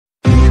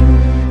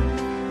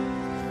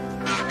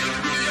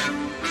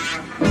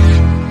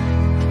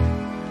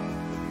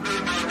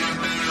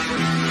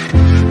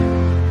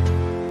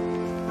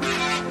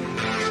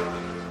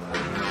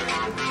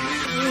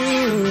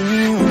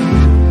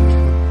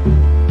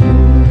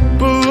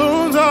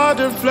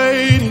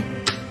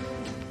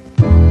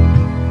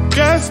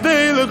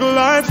look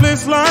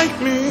lifeless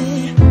like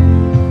me.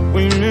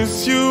 We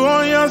miss you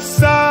on your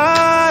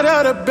side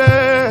of the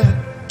bed.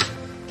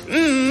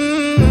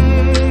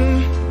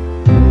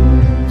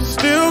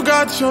 Still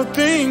got your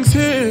things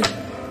here.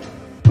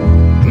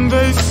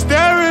 They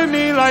stare at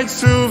me like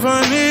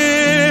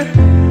souvenirs.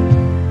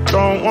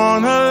 Don't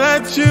wanna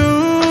let you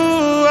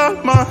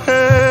out my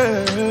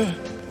head.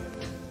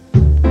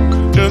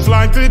 Just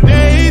like the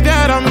day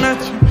that I met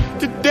you,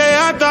 the day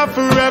I thought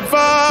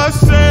forever.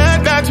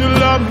 Said that you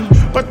love me,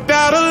 but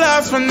that'll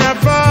last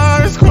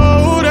forever. It's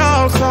cold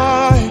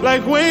outside,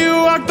 like when you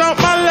walked out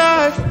my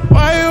life.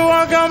 Why you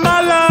walk out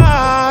my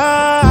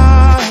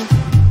life?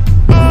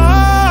 I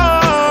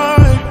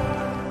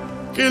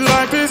get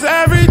like this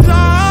every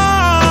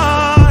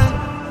time.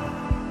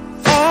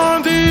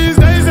 On these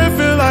days that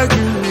feel like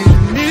you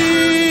and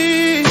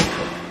me.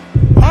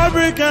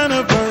 Heartbreak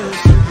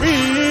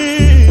anniversary.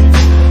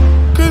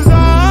 'Cause I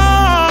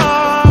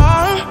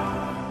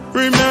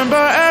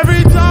remember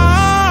every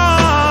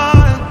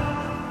time.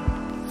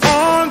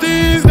 On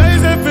these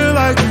days that feel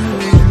like you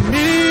and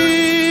me.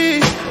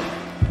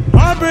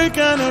 Heartbreak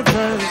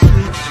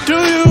anniversary. Do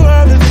you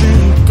ever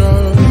think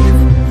of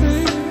me?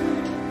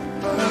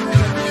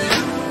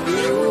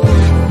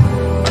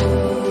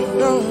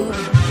 No,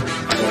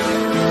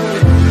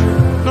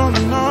 no,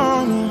 no,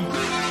 no.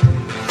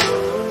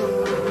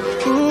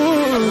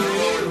 Ooh,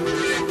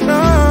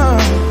 nah.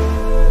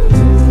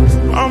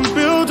 I'm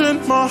building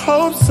my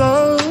hopes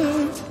up,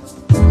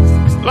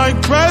 like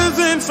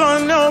presents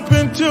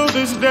unopened till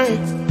this day.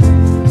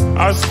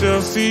 I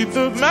still see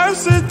the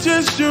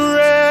messages you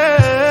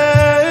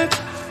read.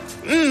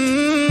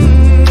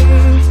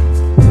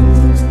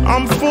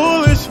 I'm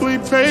foolishly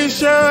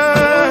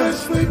patient.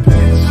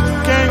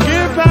 Can't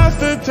get past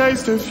the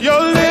taste of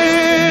your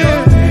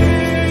lips.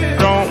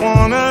 Don't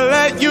wanna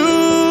let you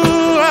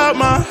out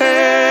my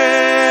head.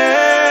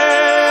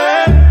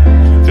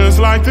 Just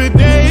like the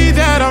day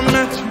that I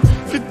met you,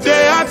 the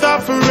day I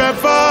thought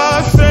forever.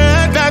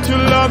 Said that you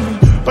love me,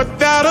 but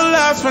that'll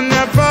last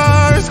forever.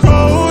 It's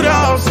cold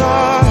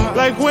outside,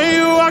 like when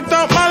you walked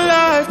out my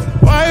life.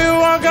 Why you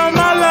walk out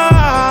my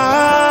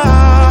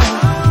life?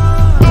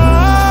 I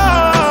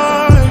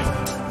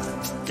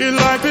get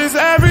like this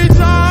every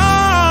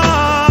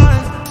time.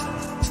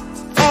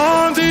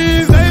 On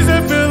these days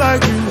that feel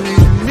like you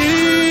and me.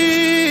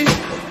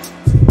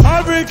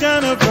 Heartbreak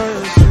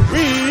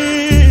anniversary.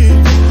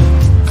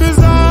 'Cause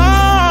I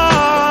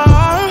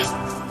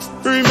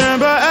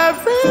remember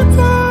every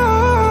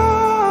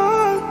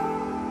time.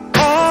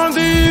 On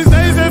these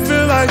days that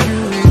feel like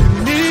you and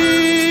me.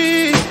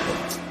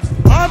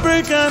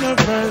 Heartbreak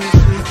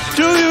anniversary.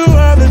 Do you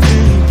ever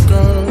think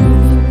of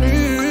me?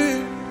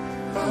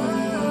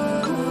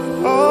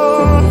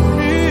 Oh,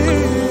 me.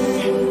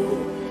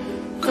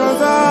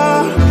 'Cause I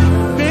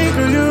think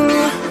of you,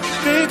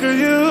 think of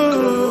you.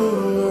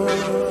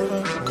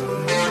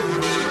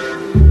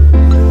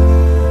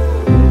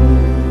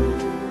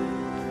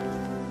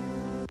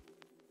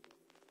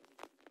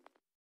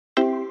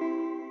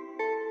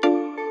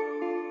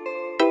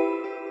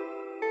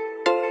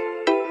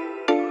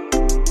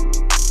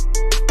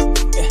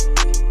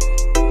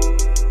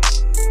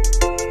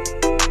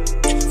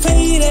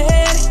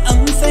 Faded,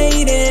 I'm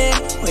faded.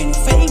 When you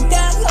fake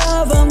that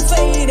love, I'm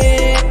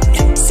faded.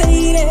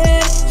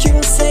 Sated, you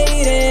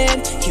sated.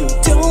 You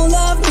don't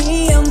love me,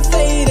 I'm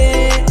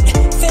faded.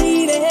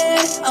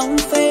 Faded, I'm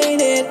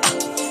faded.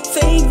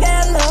 Fake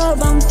that love,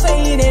 I'm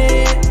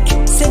faded.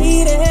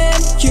 Sated,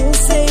 you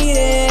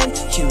sated.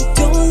 You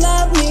don't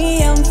love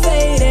me, I'm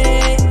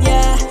faded.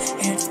 Yeah,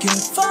 it's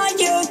good for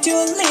you to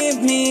leave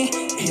me.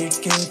 It's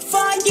good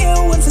for you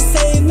to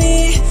save me.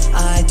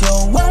 I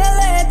don't wanna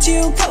let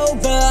you go,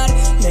 but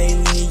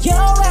lately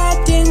you're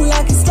acting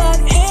like a slut.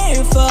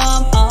 If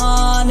I'm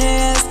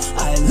honest,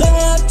 I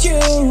loved you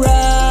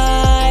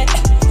right.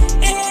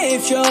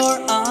 If you're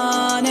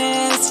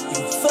honest,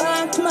 you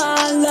fucked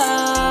my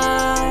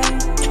life.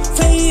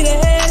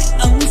 Faded,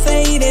 I'm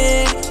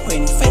faded. When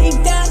you fake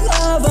that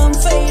love, I'm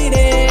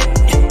faded.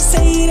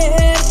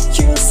 Sated,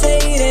 you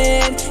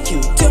sated. You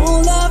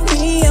don't love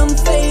me, I'm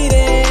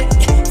faded.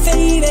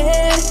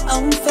 Faded,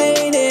 I'm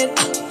faded.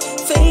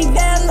 Fake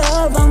that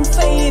love, I'm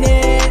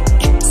faded.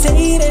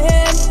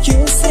 Sated, you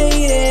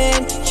sated.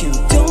 You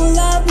don't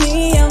love me,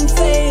 I'm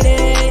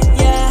faded.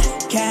 Yeah,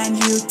 can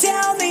you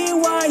tell me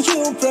why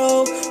you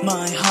broke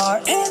my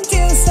heart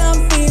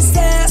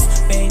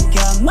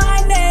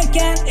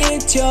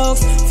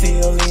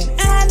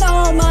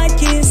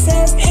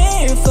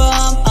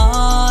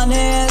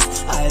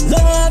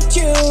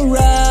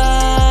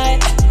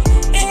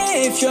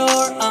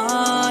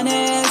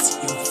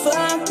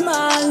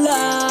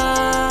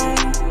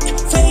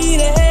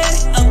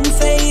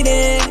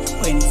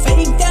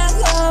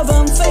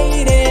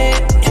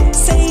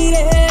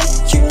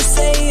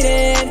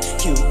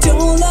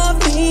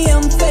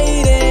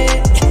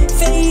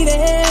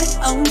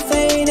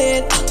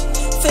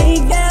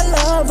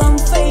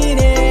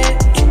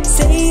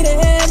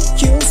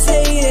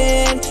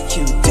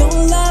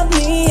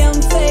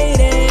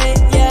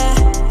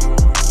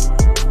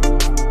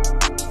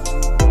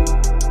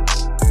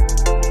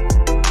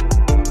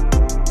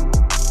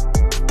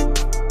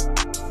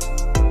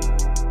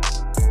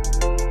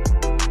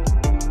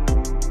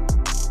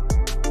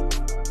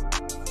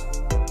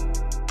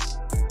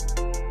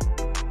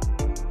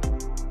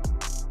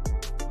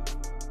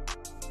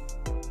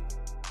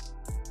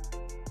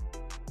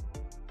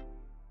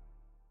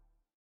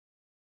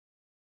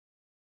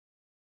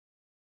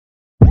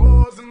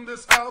in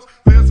this house.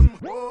 There's some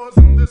whores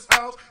in this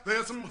house.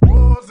 There's some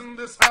whores in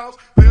this house.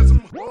 There's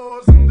some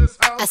whores in this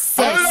house. I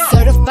said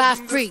certified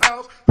free,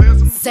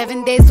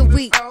 7 days a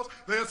week,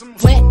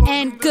 wet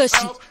and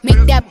gushy,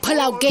 make that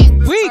pull-out game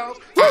weak.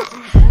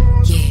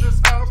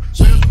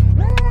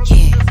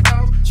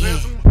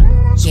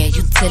 Yeah,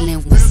 you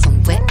dealing with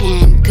some wet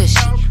and gushy.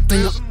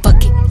 Bring a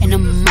bucket and a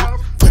mop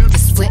for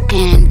this wet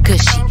and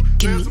gushy.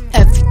 Give me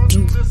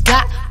everything you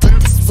got for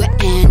this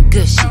wet and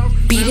gushy.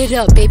 Beat it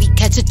up, baby,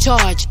 catch a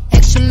charge.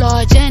 Extra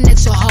large and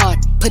extra hard.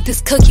 Put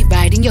this cookie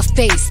right in your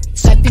face.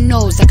 Swipe your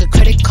nose like a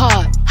credit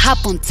card.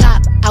 Hop on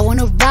top, I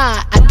wanna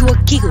ride. I do a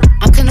giggle,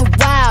 I'm kinda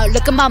wild.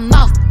 Look at my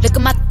mouth, look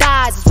at my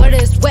thighs. It's wet,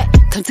 it's wet,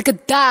 come take a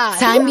dive.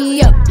 Tie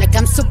me up like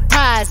I'm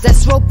surprised,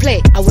 that's roleplay.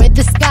 I wear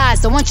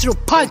disguise, I want you to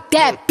park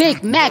that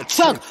Big Mac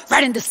truck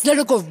right in this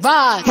little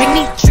garage. Make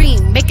me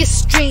dream, make it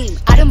stream.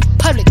 Out in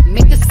public,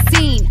 make a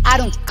scene. I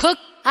don't cook,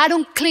 I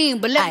don't clean,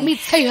 but let me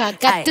tell you, I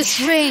got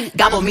this ring.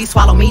 Gobble me,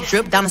 swallow me,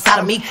 drip down inside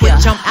of me. Quick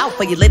jump out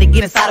for you, let it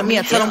get inside of me.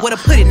 I tell them where to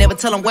put it, never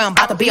tell them where I'm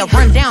about to be. I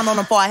run down on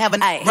them before I have a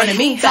night running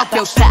me. Talk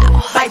your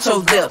style, bite your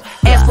lip.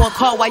 Ask for a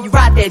call while you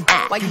ride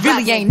that. Why you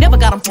really ain't never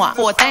got him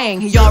for a thing.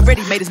 He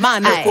already made his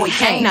mind up before he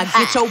came. Now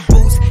get your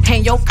boots,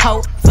 hang your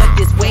coat for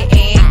this wet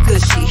and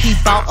gushy. He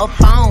bought a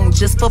phone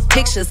just for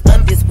pictures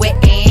of this wet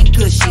and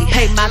gushy.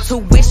 Pay my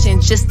tuition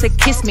just to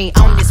kiss me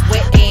on this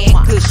wet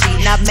and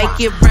gushy. Now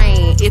make it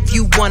rain if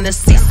you wanna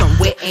see some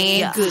wet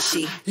and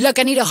gushy. Look,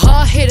 I need a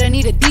hard hit, I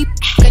need a deep,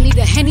 I need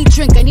a Henny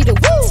drink, I need a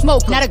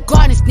smoke, not a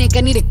garden snake,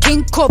 I need a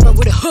king cobra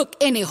with a hook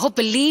in it, hope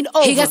it lean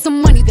over. He got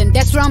some money, then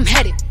that's where I'm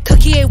headed.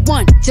 Cookie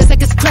A1, just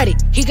like his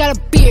credit. He got a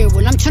beard,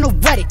 well I'm tryna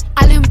wet it.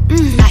 I let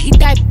him, now he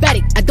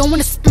diabetic. I don't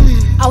wanna,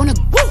 I wanna,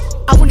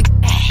 I wanna,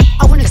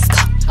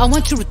 I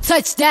want you to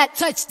touch that.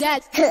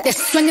 That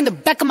swing in the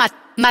back of my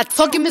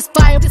talking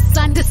misfire. The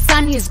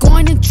sun is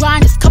going and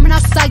drying. It's coming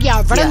outside, yeah.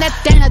 I run on that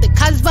thing. Now the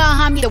cuz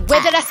behind me. The way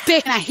that I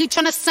spit, and he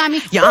tryna sign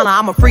me. Your Honor,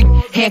 I'm a freak.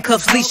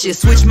 Handcuffs, leashes.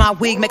 Switch my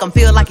wig, make him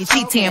feel like he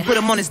cheating. Put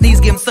him on his knees,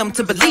 give him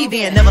something to believe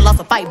in. Never lost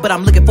a fight, but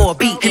I'm looking for a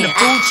beat. In the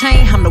food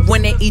chain, I'm the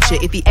one that eat you.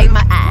 If he ate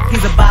my eye,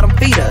 he's a bottom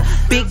feeder.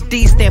 Big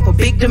D stand for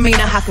big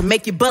demeanor. I can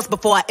make you bust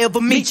before I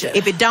ever meet you.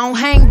 If it don't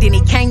hang, then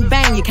he can't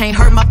bang. You can't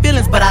hurt my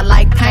feelings, but I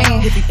like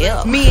pain. If he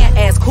ill, me and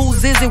ask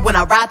who's is it when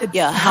I ride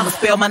the I'ma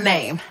spell my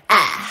name.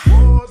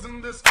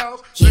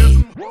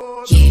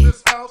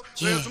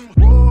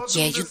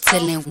 Yeah, you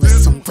dealing with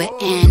some wet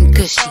and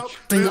gushy.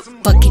 Bring a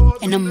bucket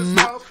and a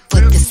mop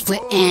for this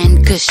wet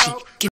and gushy.